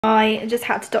I just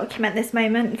had to document this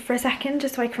moment for a second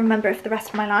just so I can remember it for the rest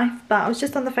of my life. But I was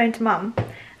just on the phone to Mum, and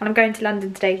I'm going to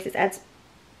London today because it's Ed's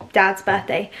dad's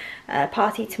birthday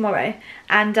party tomorrow.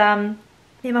 And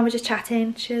me and Mum were just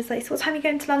chatting. She was like, so what time are you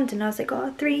going to London? I was like,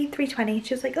 oh, 3:20.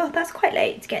 She was like, oh, that's quite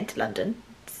late to get into London.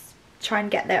 Let's try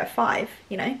and get there at 5,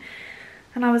 you know.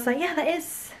 And I was like, yeah, that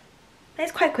is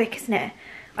quite quick, isn't it?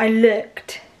 I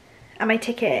looked at my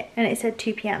ticket and it said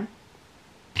 2 p.m.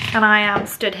 and I am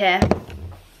stood here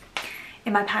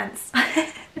in my pants.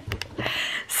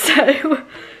 So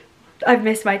I've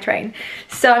missed my train.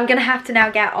 So I'm gonna have to now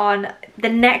get on. The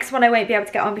next one I won't be able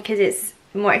to get on because it's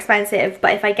more expensive,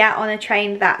 but if I get on a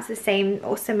train that's the same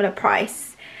or similar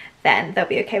price, then they'll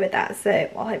be okay with that. So,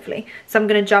 well, hopefully. So I'm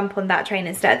gonna jump on that train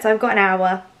instead. So I've got an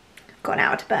hour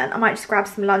to burn. I might just grab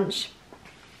some lunch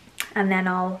and then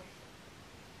I'll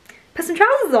put some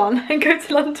trousers on and go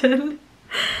to London.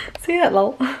 See that,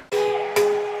 lol.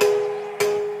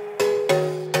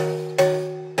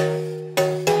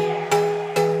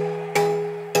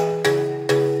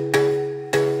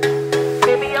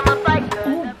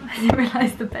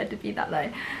 The bed to be that low,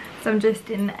 so I'm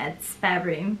just in Ed's spare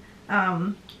room.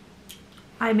 I'm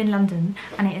in London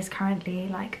and it is currently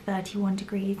like 31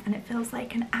 degrees and it feels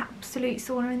like an absolute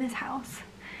sauna in this house.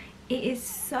 It is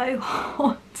so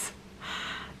hot.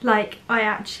 Like, I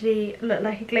actually look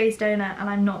like a glazed donut and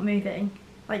I'm not moving.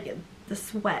 Like, the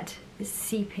sweat is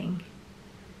seeping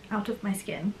out of my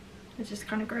skin. It's just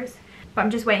kind of gross. But I'm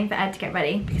just waiting for Ed to get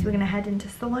ready because we're gonna head into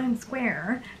Sloane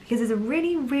Square because there's a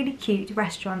really cute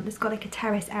restaurant that's got like a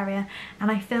terrace area,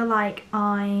 and I feel like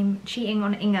I'm cheating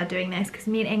on Inga doing this because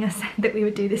me and Inga said that we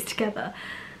would do this together,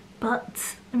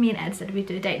 but me and Ed said we'd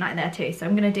do a date night there too. So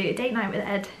I'm gonna do a date night with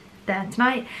Ed there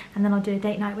tonight, and then I'll do a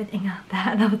date night with Inga there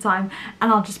another time, and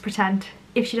I'll just pretend,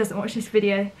 if she doesn't watch this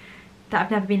video, that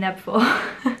I've never been there before.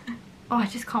 Oh, I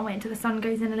just can't wait until the sun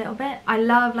goes in a little bit. I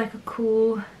love like a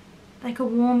cool, like a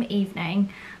warm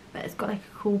evening, but it's got like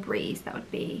a cool breeze. That would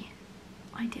be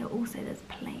ideal. Also, there's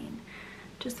a plane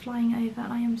just flying over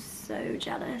and I am so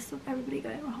jealous of everybody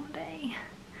going on holiday,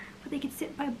 but they could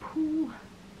sit by a pool.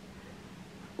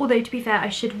 Although, to be fair, I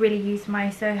should really use my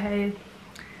Soho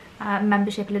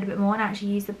membership a little bit more and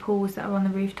actually use the pools that are on the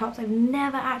rooftops. I've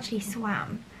never actually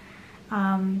swam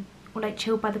or like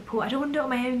chilled by the pool. I don't want to do it on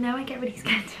my own though. I get really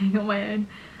scared doing it on my own.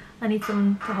 I need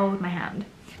someone to hold my hand.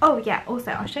 Oh yeah,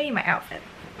 also I'll show you my outfit.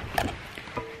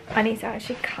 I need to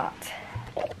actually cut.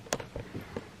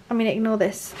 I mean, ignore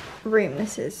this room.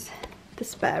 This is the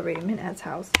spare room in Ed's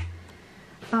house.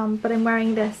 But I'm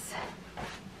wearing this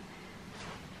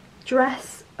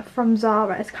dress from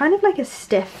Zara. It's kind of like a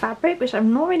stiff fabric, which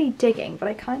I'm not really digging, but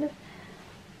I kind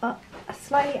of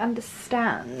slightly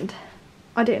understand.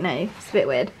 I don't know, it's a bit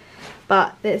weird.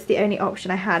 But it's the only option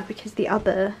I had because the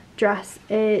other dress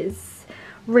is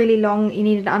really long. You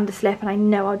need an underslip and I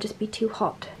know I'll just be too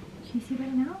hot. Can you see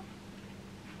right now?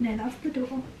 No, that's the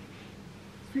door.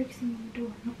 It's focusing on the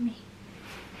door, not me.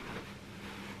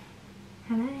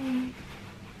 Hello.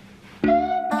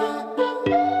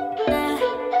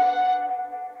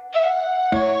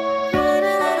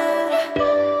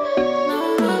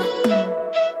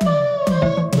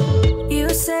 You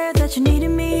said that you needed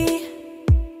me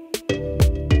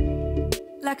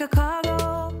like a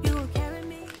cargo. You will carry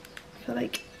me. I feel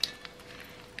like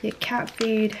your cat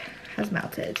food has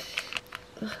melted.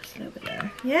 Ugh, it's a little bit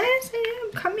there. Yes, I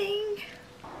am coming.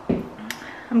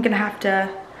 I'm gonna have to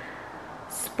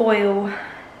spoil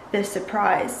this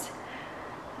surprise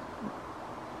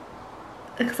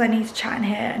because I need to chat in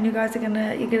here, and you guys are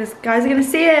gonna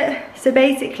see it. So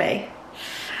basically,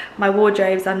 my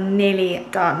wardrobes are nearly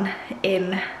done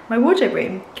in my wardrobe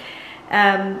room.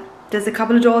 There's a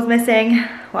couple of doors missing.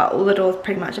 Well, all the doors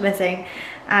pretty much are missing,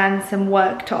 and some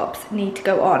worktops need to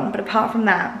go on. But apart from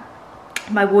that,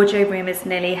 my wardrobe room is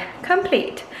nearly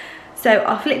complete. So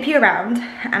I'll flip you around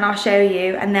and I'll show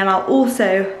you, and then I'll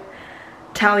also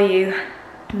tell you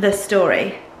the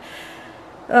story.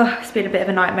 Oh, it's been a bit of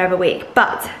a nightmare of a week,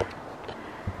 but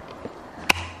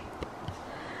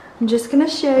I'm just gonna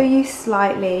show you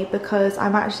slightly because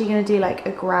I'm actually gonna do like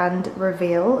a grand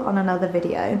reveal on another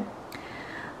video.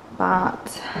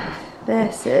 But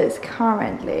this is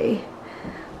currently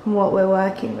what we're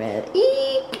working with.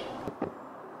 Eek!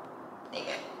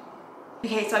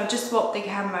 Okay, so I've just swapped the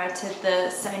camera to the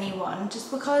Sony one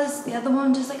just because the other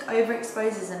one just like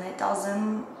overexposes and it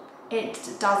doesn't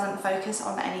focus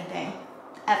on anything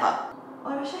ever. Oh,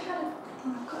 I wish I had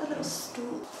I've got a little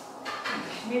stool.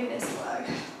 Maybe this will work.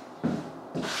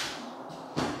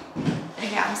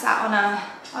 Okay, I'm sat on a,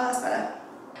 oh, that's better.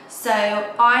 So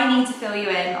I need to fill you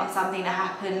in on something that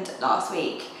happened last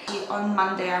week. On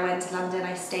Monday I went to London,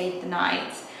 I stayed the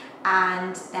night,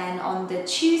 And then on the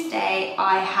Tuesday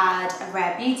I had a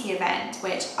Rare Beauty event,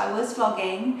 which I was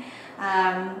vlogging,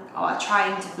 or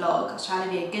trying to vlog. I was trying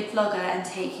to be a good vlogger and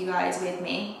take you guys with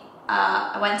me.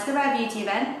 I went to the Rare Beauty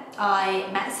event. I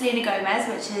met Selena Gomez,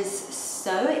 which is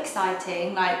so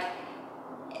exciting. Like,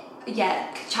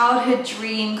 yeah, childhood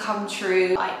dream come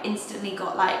true. I instantly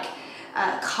got like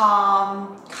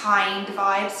calm, kind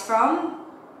vibes from.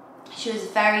 She was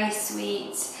very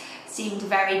sweet, seemed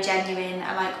very genuine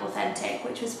and like authentic,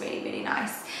 which was really, really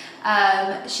nice.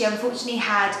 She unfortunately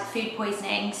had food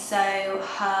poisoning, so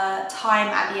her time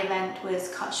at the event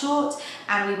was cut short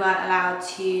and we weren't allowed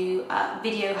to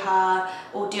video her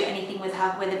or do anything with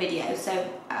her with a video. So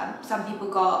some people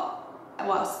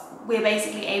we're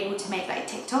basically able to make like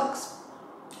TikToks,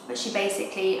 but she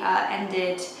basically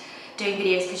ended doing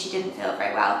videos because she didn't feel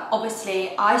very well.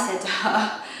 Obviously, I said to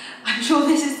her, I'm sure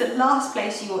this is the last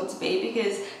place you want to be,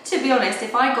 because to be honest,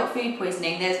 if I got food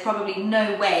poisoning, there's probably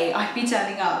no way I'd be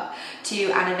turning up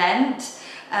to an event.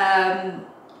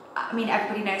 I mean,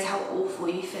 everybody knows how awful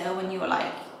you feel when you're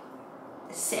like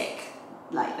sick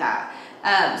like that.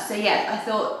 So yeah, I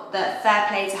thought that fair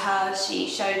play to her. She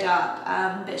showed up,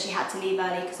 but she had to leave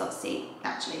early because obviously,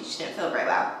 naturally, she didn't feel very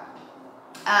well.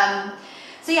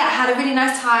 So yeah, I had a really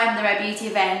nice time at the Rare Beauty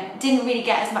event. Didn't really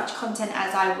get as much content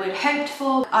as I would hoped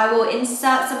for. I will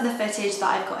insert some of the footage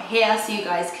that I've got here so you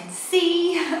guys can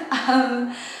see.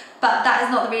 But that is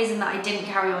not the reason that I didn't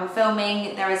carry on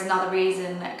filming. There is another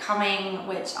reason coming,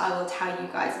 which I will tell you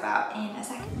guys about in a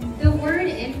second. The word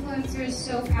influencer is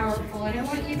so powerful, and I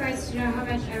want you guys to know how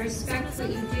much I respect what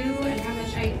you do and how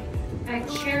much I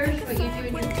cherish what you do,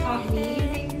 and you've taught me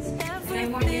things, and I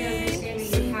want you to understand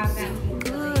that you have that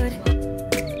capability as well.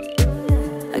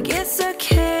 I guess I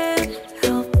can't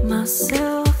help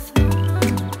myself.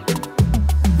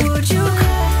 Would you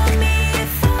call me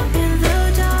if I'm in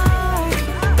the dark?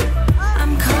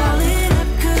 I'm calling up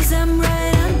 'cause I'm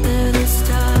right under the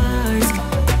stars.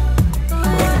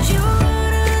 Would you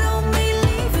run on me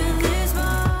leaving this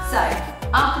bar? So,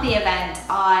 after the event,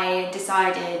 I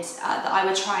decided that I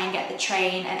would try and get the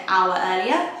train an hour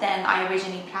earlier than I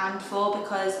originally planned for,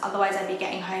 because otherwise I'd be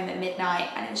getting home at midnight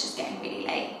and it was just getting really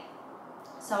late.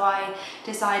 So I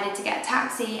decided to get a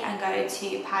taxi and go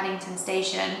to Paddington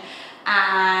Station,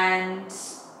 and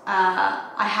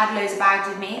I had loads of bags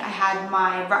with me. I had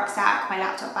my rucksack, my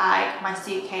laptop bag, my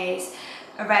suitcase,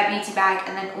 a Rare Beauty bag,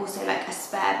 and then also like a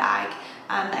spare bag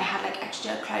that I had like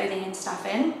extra clothing and stuff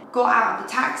in. Got out of the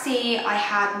taxi, I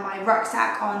had my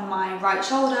rucksack on my right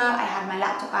shoulder, I had my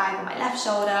laptop bag on my left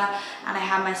shoulder, and I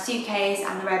had my suitcase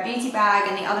and the Rare Beauty bag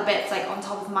and the other bits like on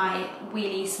top of my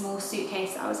wheelie small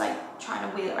suitcase that I was like trying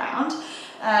to wheel around.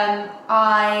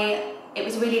 It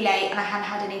was really late and I hadn't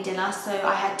had any dinner, so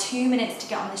I had 2 minutes to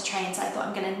get on this train, so I thought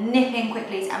I'm gonna nip in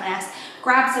quickly to M&S,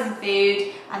 grab some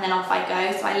food, and then off I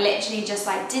go. So I literally just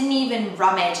like didn't even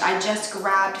rummage, I just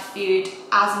grabbed food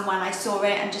as and when I saw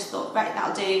it and just thought, right,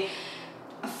 that'll do.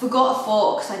 I forgot a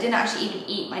fork, so I didn't actually even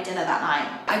eat my dinner that night.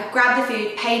 I grabbed the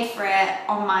food, paid for it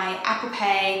on my Apple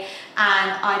Pay,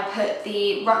 and I put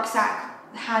the rucksack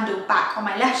handle back on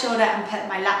my left shoulder and put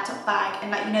my laptop bag,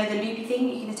 and like, you know, the loopy thing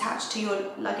you can attach to your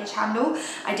luggage handle,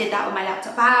 I did that with my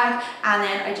laptop bag, and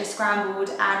then I just scrambled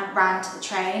and ran to the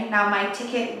train. Now my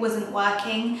ticket wasn't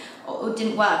working, or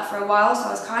didn't work for a while, so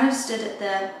I was kind of stood at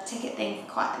the ticket thing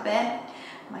for quite a bit.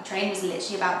 My train was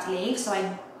literally about to leave, so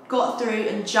I got through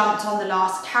and jumped on the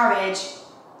last carriage,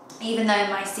 even though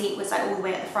my seat was like all the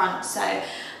way at the front. So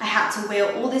I had to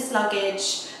wheel all this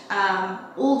luggage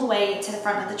all the way to the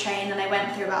front of the train, and I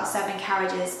went through about 7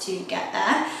 carriages to get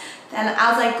there. Then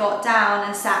as I got down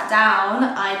and sat down,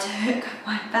 I took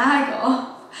my bag off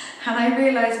and I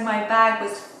realised my bag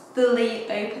was fully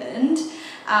opened.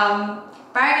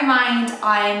 Bearing in mind,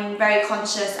 I'm very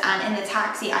conscious, and in the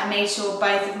taxi I made sure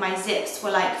both of my zips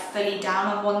were like fully down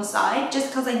on one side, just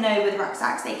because I know with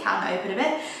rucksacks they can open a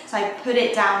bit. So I put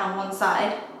it down on one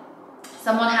side.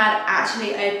 Someone had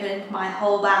actually opened my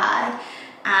whole bag,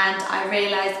 and I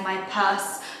realised my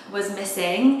purse was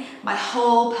missing. My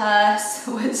whole purse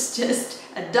was just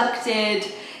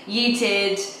abducted,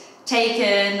 yeeted,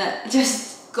 taken,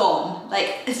 just gone.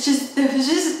 Like, it was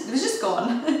just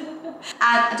gone.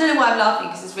 And I don't know why I'm laughing,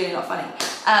 because it's really not funny.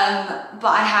 But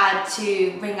I had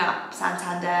to ring up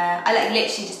Santander. I like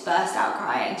literally just burst out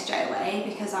crying straight away,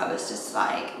 because I was just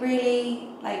like, really?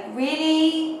 Like,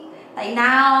 really? Like,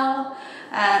 now?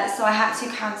 So I had to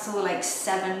cancel like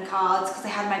 7 cards, because I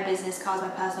had my business cards, my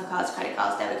personal cards, credit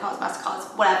cards, debit cards,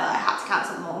 MasterCards, whatever. I had to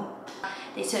cancel them all.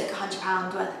 They took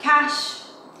 £100 worth of cash.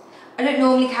 I don't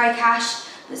normally carry cash,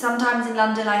 but sometimes in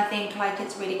London I think like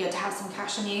it's really good to have some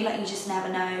cash on you. Like, you just never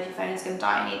know if your phone's going to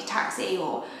die and you need a taxi,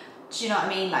 or Do you know what I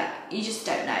mean? Like, you just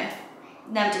don't know.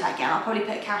 Never do that again. I'll probably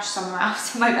put cash somewhere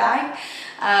else in my bag.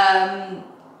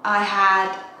 I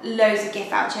had loads of gift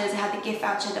vouchers. I had the gift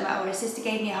voucher that my older sister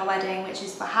gave me at her wedding, which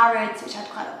is for Harrods, which I had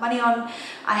quite a lot of money on.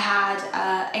 I had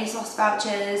ASOS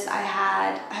vouchers, I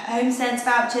had HomeSense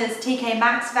vouchers, TK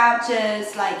Maxx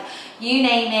vouchers, like you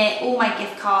name it, all my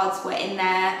gift cards were in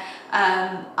there.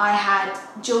 I had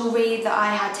jewellery that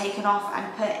I had taken off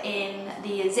and put in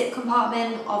the zip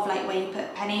compartment of like where you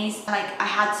put pennies. Like I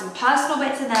had some personal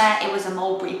bits in there. It was a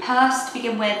Mulberry purse to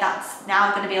begin with, that's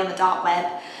now going to be on the dark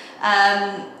web.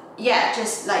 Yeah,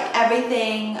 just like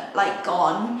everything like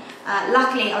gone.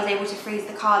 Luckily I was able to freeze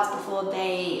the cards before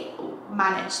they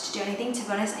managed to do anything. To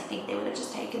be honest, I think they would have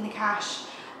just taken the cash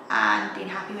and been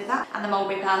happy with that. And the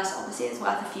Mulberry purse obviously is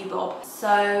worth a few bob.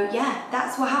 So yeah,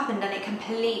 that's what happened, and it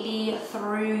completely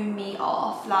threw me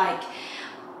off. Like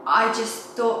I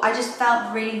just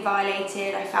felt really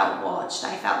violated, I felt watched,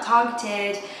 I felt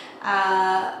targeted,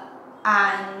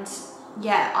 and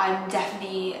yeah, I'm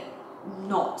definitely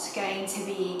not going to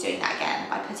be doing that again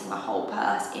by putting my whole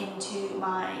purse into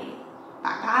my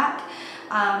backpack.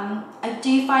 I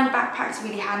do find backpacks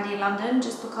really handy in London,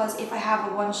 just because if I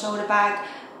have a one shoulder bag,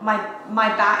 my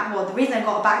back, well, the reason I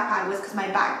got a backpack was because my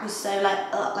back was so like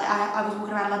I was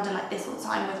walking around London like this all the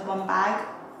time with one bag,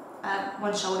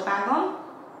 one shoulder bag on.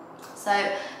 So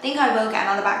I think I will get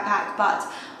another backpack,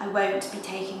 but I won't be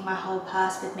taking my whole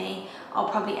purse with me. I'll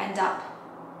probably end up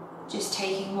just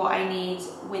taking what I need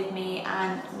with me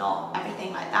and not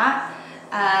everything like that.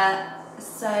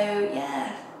 So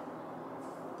yeah,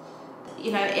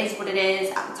 you know, it is what it is.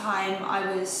 At the time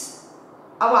I was,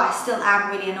 well, I still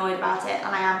am really annoyed about it,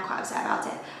 and I am quite upset about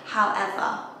it.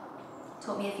 However, it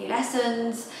taught me a few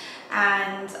lessons,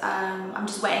 and I'm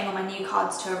just waiting on my new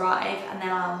cards to arrive, and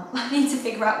then I need to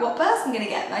figure out what purse I'm gonna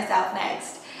get myself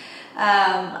next.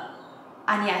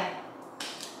 And yeah,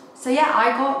 so yeah,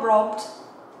 I got robbed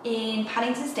in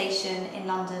Paddington Station in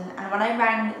London, and when I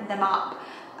rang them up,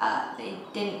 they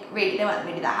weren't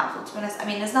really that helpful, to be honest. I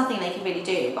mean, there's nothing they can really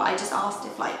do, but I just asked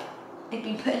if like they'd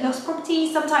been put in lost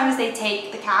property. Sometimes they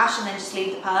take the cash and then just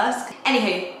leave the purse.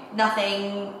 Anywho,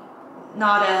 nothing,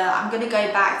 nada. I'm gonna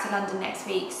go back to London next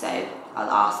week, so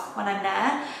I'll ask when I'm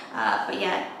there. But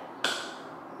yeah,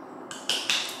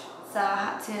 so I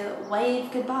had to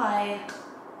wave goodbye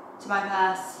to my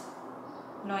purse,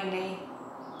 annoyingly.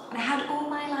 And I had all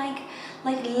my like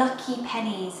lucky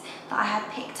pennies that I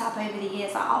had picked up over the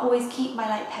years. I always keep my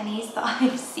like pennies that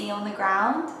I see on the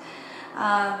ground.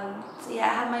 So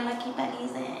yeah, I had my lucky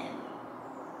pennies in.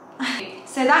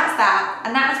 So that's that,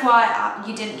 and that's why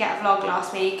you didn't get a vlog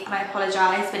last week, and I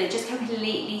apologise, but it just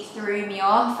completely threw me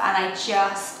off, and I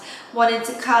just wanted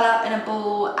to curl up in a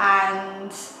ball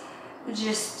and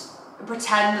just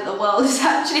pretend that the world is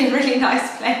actually a really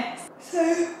nice place.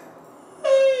 So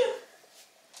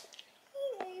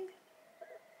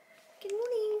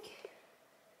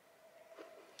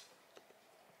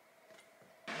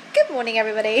good morning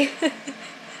everybody.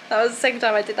 That was the second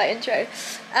time I did that intro.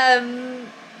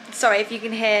 Sorry if you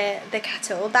can hear the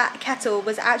kettle. That kettle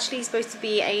was actually supposed to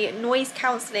be a noise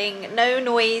cancelling, no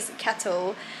noise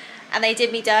kettle, and they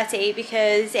did me dirty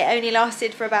because it only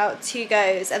lasted for about 2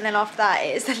 goes, and then after that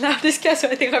it is the loudest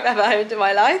kettle I think I've ever owned in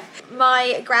my life.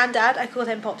 My granddad, I call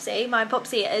him Popsy, my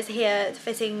Popsy is here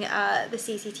fitting the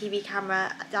CCTV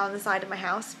camera down the side of my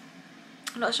house.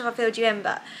 I'm not sure if I filled you in,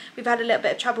 but we've had a little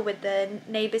bit of trouble with the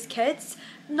neighbours' kids.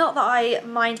 Not that I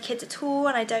mind kids at all,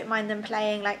 and I don't mind them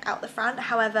playing like out the front.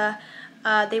 However,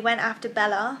 they went after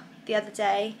Bella the other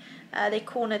day. They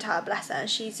cornered her, bless her.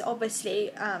 She's obviously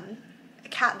a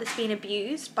cat that's been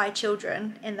abused by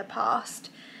children in the past.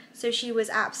 So she was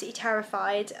absolutely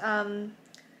terrified. And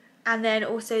then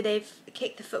also they've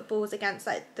kicked the footballs against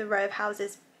like the row of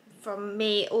houses from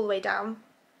me all the way down.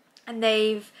 And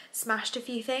they've smashed a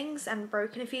few things and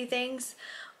broken a few things.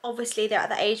 Obviously they're at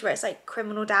the age where it's like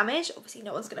criminal damage. Obviously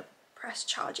no one's going to press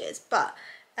charges, but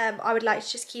I would like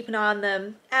to just keep an eye on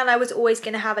them. And I was always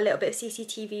going to have a little bit of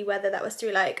CCTV, whether that was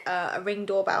through like a Ring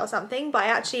doorbell or something, but I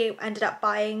actually ended up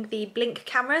buying the Blink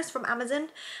cameras from Amazon,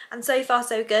 and so far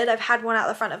so good. I've had one out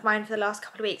the front of mine for the last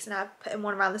couple of weeks, and I've put in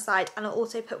one around the side, and I'll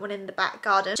also put one in the back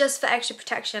garden just for extra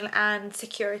protection and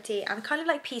security and kind of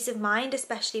like peace of mind,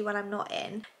 especially when I'm not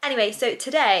in. Anyway, so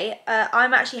today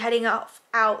I'm actually heading off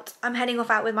out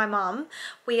with my mum.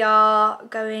 We are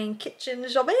going kitchen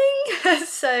shopping.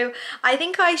 So I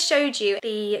think I showed you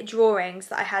the drawings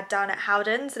that I had done at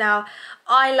Howdens. Now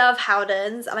I love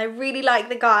Howdens, and I really like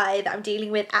the guy that I'm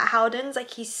dealing with at Howdens.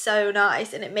 Like, he's so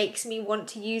nice, and it makes me want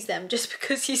to use them just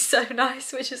because he's so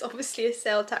nice, which is obviously a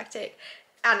sale tactic,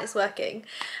 and it's working.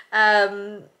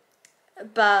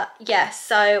 But yes,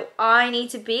 so I need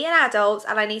to be an adult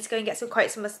and I need to go and get some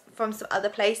quotes from some other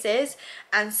places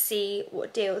and see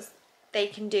what deals they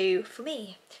can do for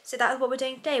me. So that is what we're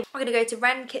doing today. We're going to go to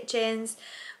Wren Kitchens,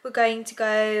 we're going to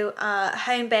go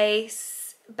Home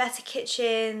Base, Better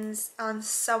Kitchens and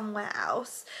somewhere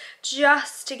else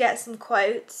just to get some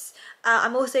quotes.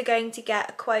 I'm also going to get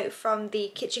a quote from the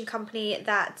kitchen company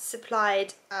that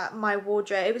supplied my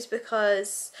wardrobes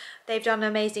because they've done an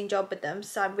amazing job with them,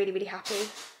 so I'm really happy.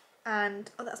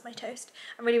 And oh, that's my toast.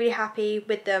 I'm really happy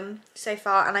with them so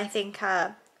far, and I think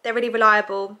they're really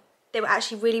reliable. They were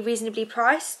actually really reasonably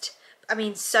priced. I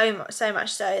mean, so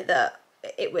much so that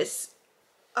it was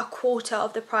a quarter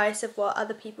of the price of what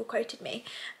other people quoted me,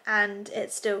 and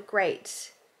it's still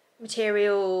great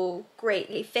material,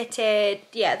 greatly fitted.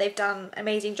 Yeah, they've done an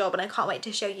amazing job, and I can't wait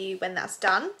to show you when that's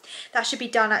done. That should be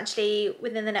done actually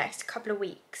within the next couple of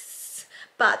weeks.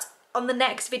 But on the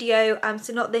next video,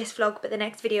 so not this vlog but the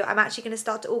next video, I'm actually going to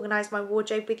start to organise my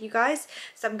wardrobe with you guys.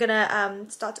 So I'm gonna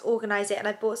start to organise it, and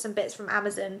I bought some bits from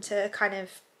Amazon to kind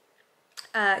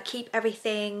of keep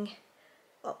everything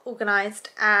organised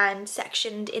and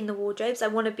sectioned in the wardrobes. I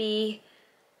want to be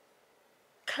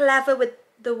clever with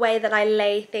the way that I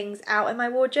lay things out in my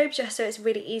wardrobe, just so it's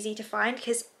really easy to find,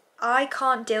 because I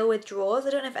can't deal with drawers.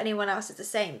 I don't know if anyone else is the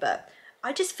same, but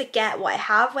I just forget what I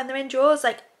have when they're in drawers.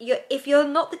 Like, if you're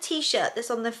not the t-shirt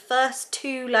that's on the first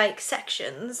two like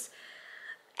sections,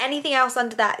 anything else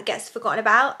under that gets forgotten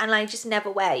about, and I just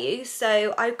never wear you.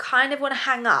 So I kind of want to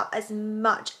hang up as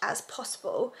much as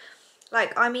possible.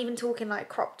 Like, I'm even talking like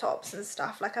crop tops and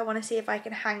stuff. Like, I want to see if I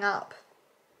can hang up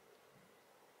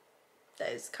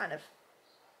those kind of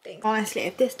things. Honestly,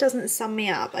 if this doesn't sum me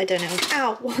up, I don't know.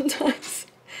 Ow, what does?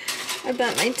 I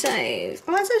burnt my toes.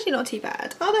 Oh, that's actually not too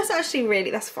bad. Oh, that's actually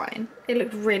really, that's fine. It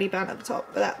looked really burnt at the top,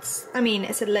 but that's, I mean,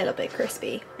 it's a little bit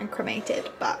crispy and cremated,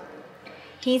 but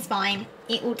he's fine.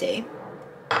 It will do.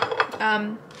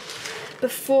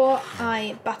 Before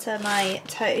I butter my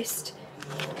toast,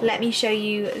 let me show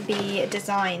you the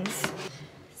designs.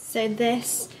 So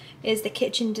this is the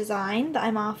kitchen design that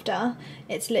I'm after.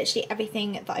 It's literally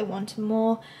everything that I want and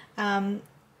more. I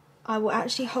will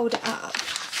actually hold it up.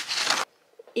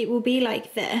 It will be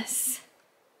like this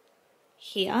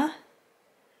here.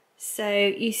 So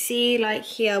you see, like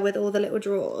here with all the little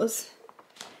drawers,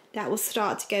 that will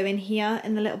start to go in here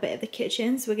in the little bit of the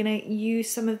kitchen. So we're going to use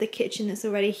some of the kitchen that's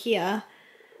already here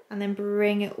and then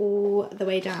bring it all the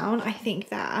way down. I think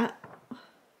that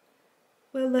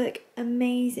will look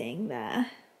amazing there.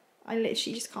 I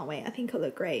literally just can't wait. I think it'll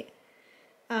look great.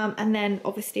 And then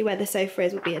obviously where the sofa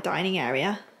is will be a dining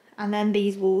area, and then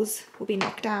these walls will be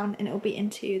knocked down and it will be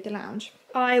into the lounge.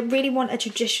 I really want a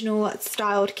traditional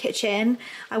styled kitchen.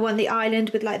 I want the island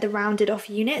with like the rounded off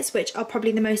units, which are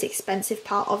probably the most expensive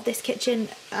part of this kitchen,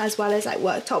 as well as like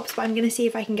worktops, but I'm going to see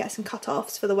if I can get some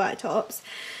cut-offs for the worktops.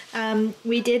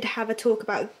 We did have a talk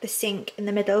about the sink in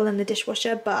the middle and the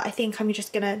dishwasher, but I think I'm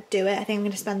just gonna do it. I think I'm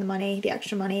gonna spend the money, the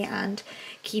extra money, and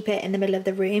keep it in the middle of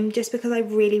the room, just because I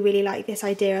really like this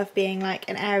idea of being like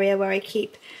an area where I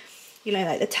keep, you know,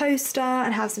 like the toaster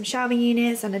and have some shelving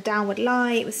units and a downward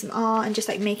light with some art, and just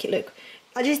like make it look,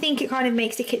 I just think it kind of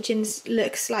makes the kitchens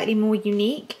look slightly more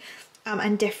unique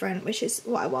and different, which is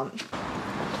what I want.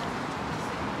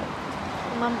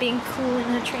 Mum being cool in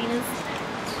her trainers.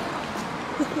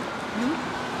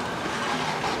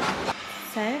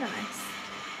 So nice.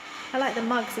 I like the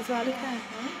mugs as well, look at that.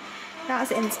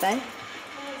 That's inspo.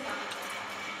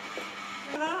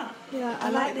 Look at that. Yeah, I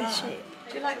like this that. shape.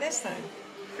 Do you like this though?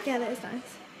 Yeah, that is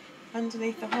nice.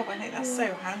 Underneath the hob, I think that's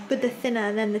so handy. With the thinner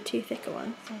and then the two thicker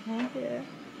ones. Yeah.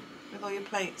 With all your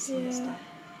plates and stuff.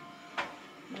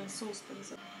 And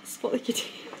saucepans. Spot the kitty.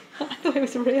 I thought it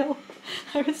was real.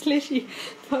 I was literally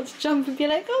about to jump and be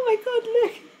like, oh my god,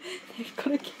 look! They've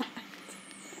got a cat.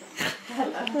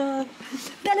 Bella.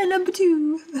 Bella number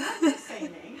 2.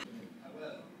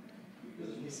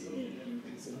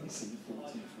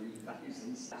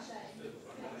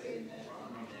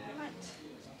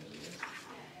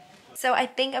 So I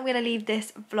think I'm gonna leave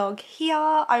this vlog here.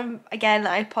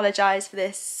 I apologize for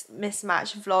this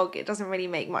mismatched vlog. It doesn't really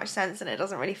make much sense and it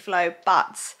doesn't really flow,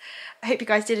 but I hope you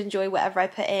guys did enjoy whatever I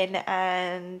put in,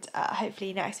 and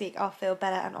hopefully next week I'll feel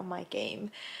better and on my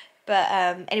game. But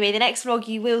anyway, the next vlog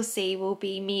you will see will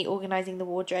be me organising the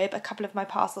wardrobe. A couple of my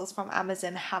parcels from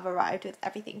Amazon have arrived with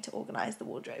everything to organise the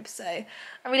wardrobe. So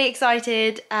I'm really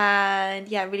excited, and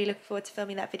yeah, I'm really looking forward to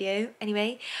filming that video.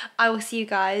 Anyway, I will see you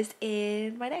guys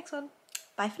in my next one.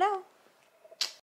 Bye for now.